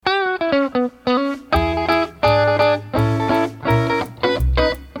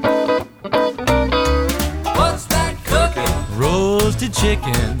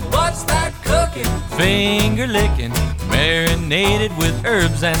marinated with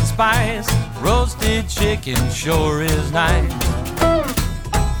herbs and spice. Roasted chicken sure is nice.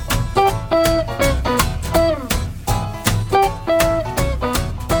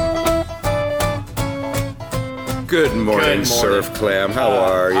 Good morning, Surf Clam. How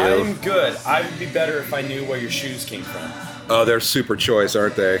are you? I'm good. I would be better if I knew where your shoes came from. Oh, they're super choice,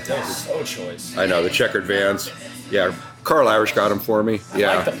 aren't they? They're so choice. I know, the checkered Vans. Yeah, Carl Irish got them for me.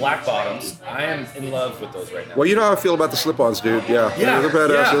 Yeah. I like the black bottoms. I am in love with those right now. Well, you know how I feel about the slip-ons, dude. Yeah. They're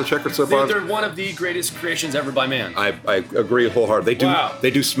badass. The checkered slip-ons. They're one of the greatest creations ever by man. I agree wholeheartedly.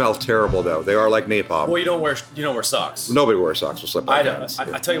 They do smell terrible, though. They are like napalm. Well, you don't wear socks. Nobody wears socks with slip-on I Vans.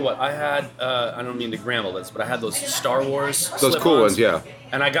 don't. I tell you what, I had, I don't mean to grumble this, but I had those Star Wars Those slip-ons, cool ones, yeah.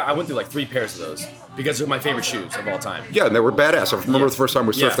 And I went through like 3 pairs of those because they're my favorite shoes of all time. Yeah, and they were badass. I remember the first time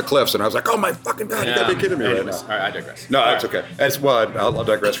we surfed the cliffs, and I was like, oh my fucking God, you gotta be kidding me right now. All right, I digress. No, that's okay. I'll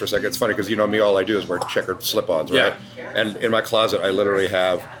digress for a second. It's funny because you know me, all I do is wear checkered slip-ons, right? Yeah. And in my closet, I literally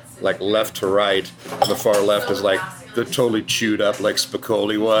have like left to right, and the far left is like the totally chewed up like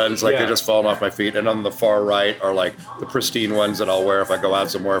Spicoli ones, like they just fallen off my feet, and on the far right are like the pristine ones that I'll wear if I go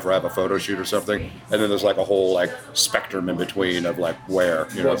out somewhere, if I have a photo shoot or something, and then there's like a whole like spectrum in between of like wear.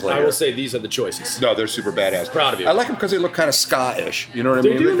 You know, Well, it's like I will say these are the choices. no, they're super badass. Proud of you. I like them because they look kind of ska-ish. You know what I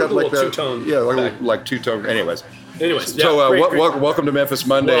mean? do They've look got a like little the two-tone. yeah, Okay. like two-tone. Anyways, So welcome to Memphis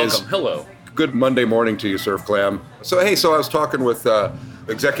Mondays. Welcome. Hello. Good Monday morning to you, Surf Clam. So I was talking with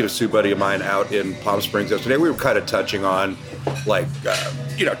executive Sue buddy of mine out in Palm Springs yesterday. We were kind of touching on like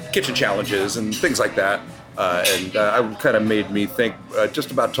kitchen challenges and things like that. And it kind of made me think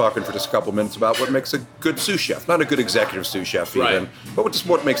just about talking for just a couple minutes about what makes a good sous chef. Not a good executive sous chef even, but just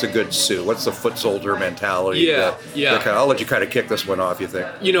what makes a good sous. What's the foot soldier mentality? Yeah. I'll let you kind of kick this one off, you think?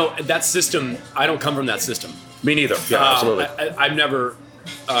 You know, that system, I don't come from that system. Me neither. Yeah, absolutely. I've never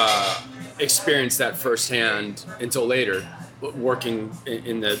experienced that firsthand until later, working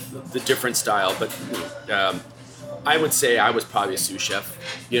in the different style. But I would say I was probably a sous chef,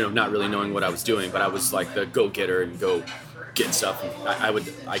 not really knowing what I was doing, but I was like the go-getter and go get stuff.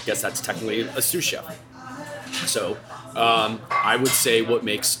 I guess that's technically a sous chef. So I would say what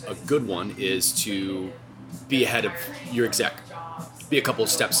makes a good one is to be ahead of your exec, be a couple of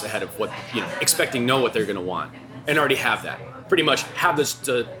steps ahead of what, expecting know what they're going to want and already have that. Pretty much have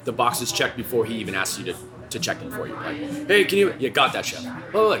the boxes checked before he even asks you to check them for you. Like, hey, you got that, chef.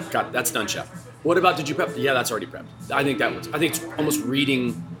 Oh, got that's done, chef. What about, did you prep? Yeah, that's already prepped. I think it's almost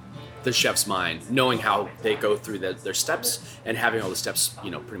reading the chef's mind, knowing how they go through their steps and having all the steps,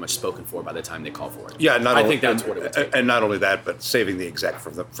 pretty much spoken for by the time they call for it. Yeah, I think that's what it would take. And not only that, but saving the exec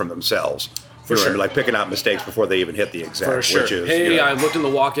from themselves. For sure. Like picking out mistakes before they even hit the exec. For sure. Which is, hey, I looked in the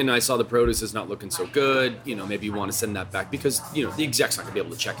walk-in and I saw the produce is not looking so good. Maybe you want to send that back because, the exec's not going to be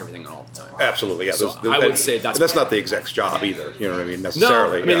able to check everything all the time. Absolutely, yeah. So I would say that's not the exec's job either. You know what I mean?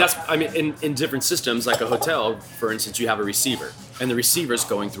 Necessarily. No, in different systems, like a hotel, for instance, you have a receiver. And the receiver's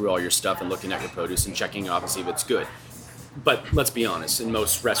going through all your stuff and looking at your produce and checking obviously if it's good. But let's be honest, in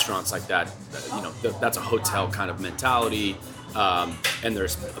most restaurants like that, that's a hotel kind of mentality. And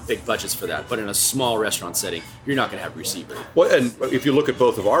there's big budgets for that. But in a small restaurant setting, you're not going to have a receiver. Well, and if you look at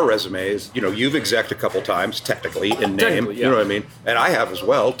both of our resumes, you've exec'd a couple times, technically, in name. Yeah. You know what I mean? And I have as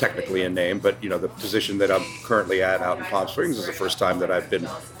well, technically in name. But, the position that I'm currently at out in Palm Springs is the first time that I've been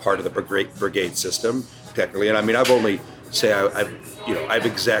part of the brigade system, technically. And I mean, I've only, I've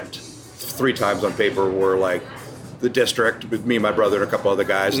exec'd 3 times on paper where, like, the district with me, my brother, and a couple other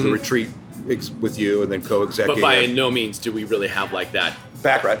guys, the retreat with you, and then co-executing. But by no means do we really have like that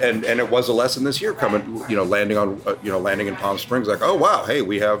background. And it was a lesson this year coming, landing in Palm Springs. Like, oh wow, hey,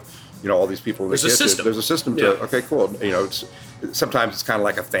 we have all these people in the kitchen. There's a system to. Okay, cool. Sometimes it's kind of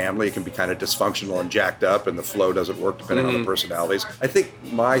like a family. It can be kind of dysfunctional and jacked up, and the flow doesn't work depending on the personalities. I think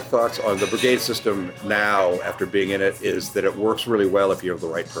my thoughts on the brigade system now, after being in it, is that it works really well if you have the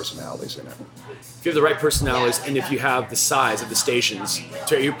right personalities in it. If you have the right personalities, and if you have the size of the stations,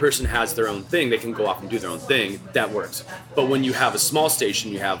 so every person has their own thing, they can go off and do their own thing, that works. But when you have a small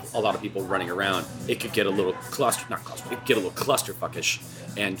station, you have a lot of people running around, it could get a little clusterfuckish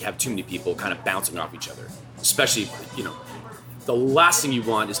and have too many people kind of bouncing off each other. Especially, the last thing you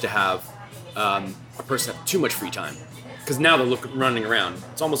want is to have a person have too much free time. Because now they're running around.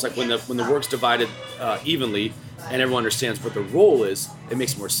 It's almost like when the work's divided evenly, and everyone understands what the role is, it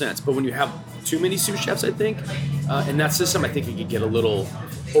makes more sense. But when you have too many sous chefs, I think, in that system, I think it could get a little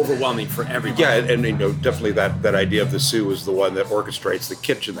overwhelming for everybody. Yeah, and definitely that idea of the sous is the one that orchestrates the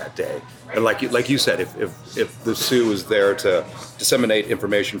kitchen that day. And like you said, if the sous is there to disseminate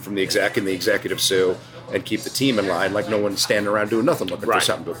information from the exec and the executive sous and keep the team in line, like no one's standing around doing nothing looking for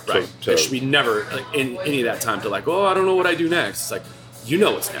something. It should be never in any of that time to like, oh, I don't know what I do next. It's like, you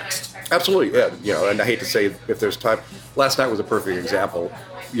know what's next. Absolutely, yeah. And I hate to say if there's time. Last night was a perfect example.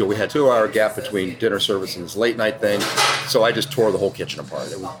 We had 2-hour gap between dinner service and this late night thing, so I just tore the whole kitchen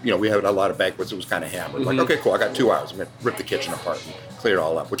apart. It was, we had a lot of banquets. It was kind of hammered. Like, okay, cool. I got 2 hours. I'm gonna rip the kitchen apart and clear it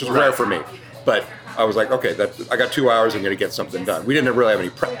all up, which is rare for me. But I was like, okay, I got 2 hours. I'm going to get something done. We didn't really have any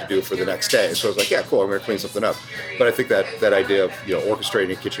prep to do for the next day, so I was like, yeah, cool. I'm going to clean something up. But I think that idea of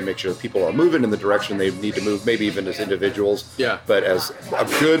orchestrating a kitchen, make sure that people are moving in the direction they need to move, maybe even as individuals. Yeah. But as a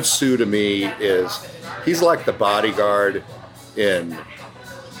good sous to me he's like the bodyguard in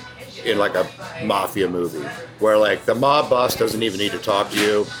like a mafia movie, where like the mob boss doesn't even need to talk to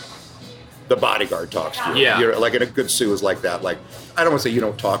you. The bodyguard talks to you. Yeah. Like in a good sous is like that. Like, I don't want to say you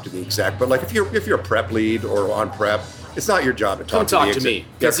don't talk to the exec, but like if you're a prep lead or on prep, it's not your job to talk to the exec. Don't talk to me,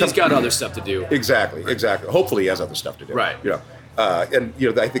 because he's got other stuff to do. Exactly. Hopefully he has other stuff to do. Right. I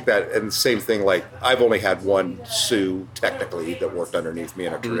think that, and the same thing, like I've only had one sous technically that worked underneath me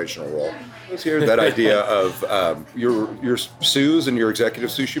in a traditional role. Let's hear that idea of your sous and your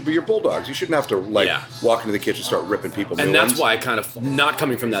executive sous should be your bulldogs. You shouldn't have to walk into the kitchen and start ripping people. And that's why kind of not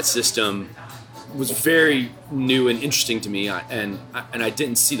coming from that system was very new and interesting to me, and I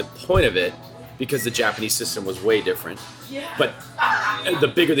didn't see the point of it because the Japanese system was way different. But the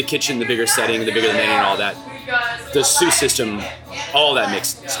bigger the kitchen, the bigger setting, the bigger the menu and all that, the sous system, all that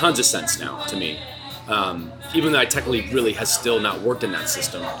makes tons of sense now to me. Even though I technically really has still not worked in that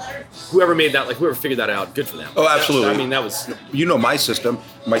system. Whoever figured that out, good for them. Oh, absolutely. I mean, that was... my system.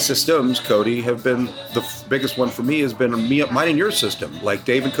 My systems, Cody, have been, the biggest one for me has been mine and your system. Like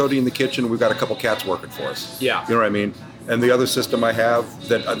Dave and Cody in the kitchen, we've got a couple cats working for us. Yeah. You know what I mean? And the other system I have,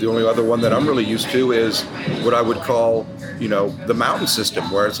 that the only other one that I'm really used to is what I would call, the mountain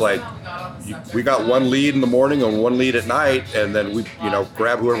system, where it's like, we got one lead in the morning and one lead at night, and then we,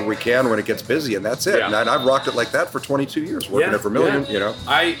 grab whoever we can when it gets busy, and that's it. Yeah. And I've rocked it like that for 22 years, working at Vermilion,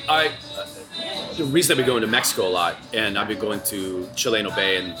 The reason I've been going to Mexico a lot, and I've been going to Chileno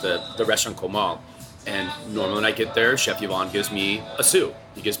Bay and the restaurant Comal, and normally when I get there, Chef Yvonne gives me a sous.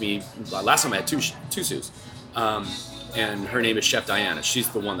 He gives me, last time I had two sous. And her name is Chef Diana. She's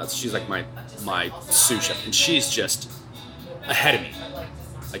the one she's like my sous chef, and she's just ahead of me.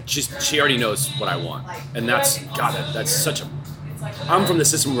 Like she already knows what I want, and that's such a. I'm from the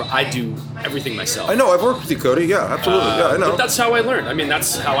system where I do everything myself. I know. I've worked with you, Cody. Yeah, absolutely. I know. But that's how I learned. I mean,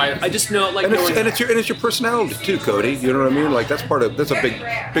 that's how I just know. Like, and it's your personality too, Cody. You know what I mean? Like that's a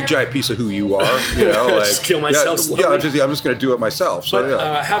big giant piece of who you are. Like just kill myself slowly. I'm just going to do it myself. So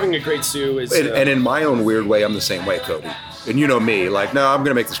but, having a great sous is. And in my own weird way, I'm the same way, Cody. And you know me, like, no, I'm going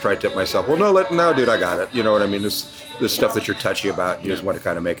to make this tri-tip myself. Well, no, dude, I got it. You know what I mean? This stuff that you're touchy about, you just want to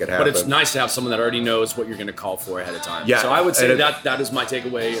kind of make it happen. But it's nice to have someone that already knows what you're going to call for ahead of time. Yeah. So I would say that is my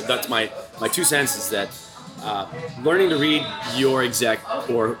takeaway. That's my 2 cents is that learning to read your exec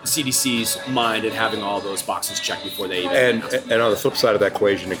or CDC's mind and having all those boxes checked before they even. And on the flip side of that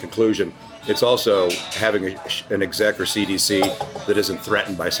equation, in conclusion, it's also having an exec or CDC that isn't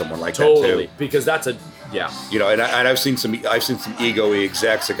threatened by someone like that too. Totally, because that's and I've seen some ego-y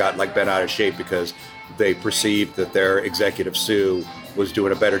execs that got like bent out of shape because they perceived that their executive sous was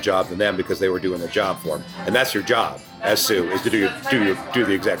doing a better job than them because they were doing their job for them, and that's your job as sous is to do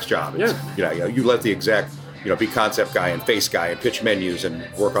the exec's job. You let the exec be concept guy and face guy and pitch menus and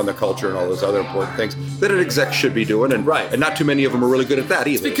work on the culture and all those other important things that an exec should be doing. And and not too many of them are really good at that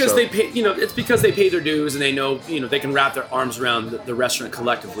either. It's because they pay. It's because they pay their dues and they know they can wrap their arms around the restaurant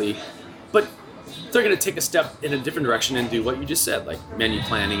collectively, but they're going to take a step in a different direction and do what you just said, like menu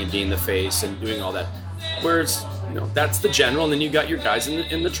planning and being the face and doing all that. Whereas that's the general, and then you got your guys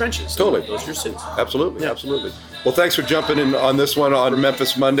in the trenches. Totally, those are your sous. Absolutely, absolutely. Well, thanks for jumping in on this one on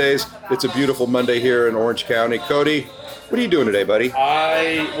Memphis Mondays. It's a beautiful Monday here in Orange County. Cody, what are you doing today, buddy?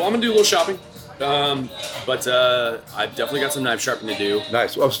 I'm going to do a little shopping. But I've definitely got some knife sharpening to do.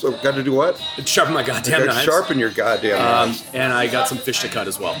 Nice. Well, got to do what? Sharpen my goddamn knives. Sharpen your goddamn knives. And I got some fish to cut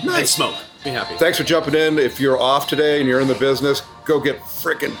as well. Nice. And smoke. Be happy. Thanks for jumping in. If you're off today and you're in the business, go get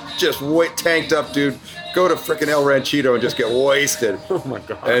frickin' just tanked up, dude. Go to frickin' El Ranchito and just get wasted. Oh, my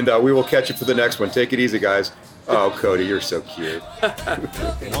God. And we will catch you for the next one. Take it easy, guys. Oh, Cody, you're so cute.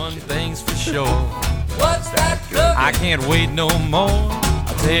 One thing's for sure. What's that cooking? I can't wait no more.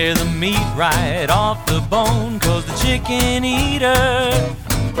 I'll tear the meat right off the bone, 'cause the chicken eater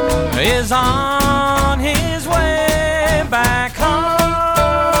is on his way back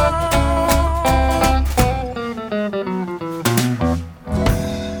home.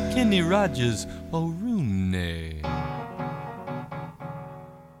 Kenny Rogers, oh Rooney.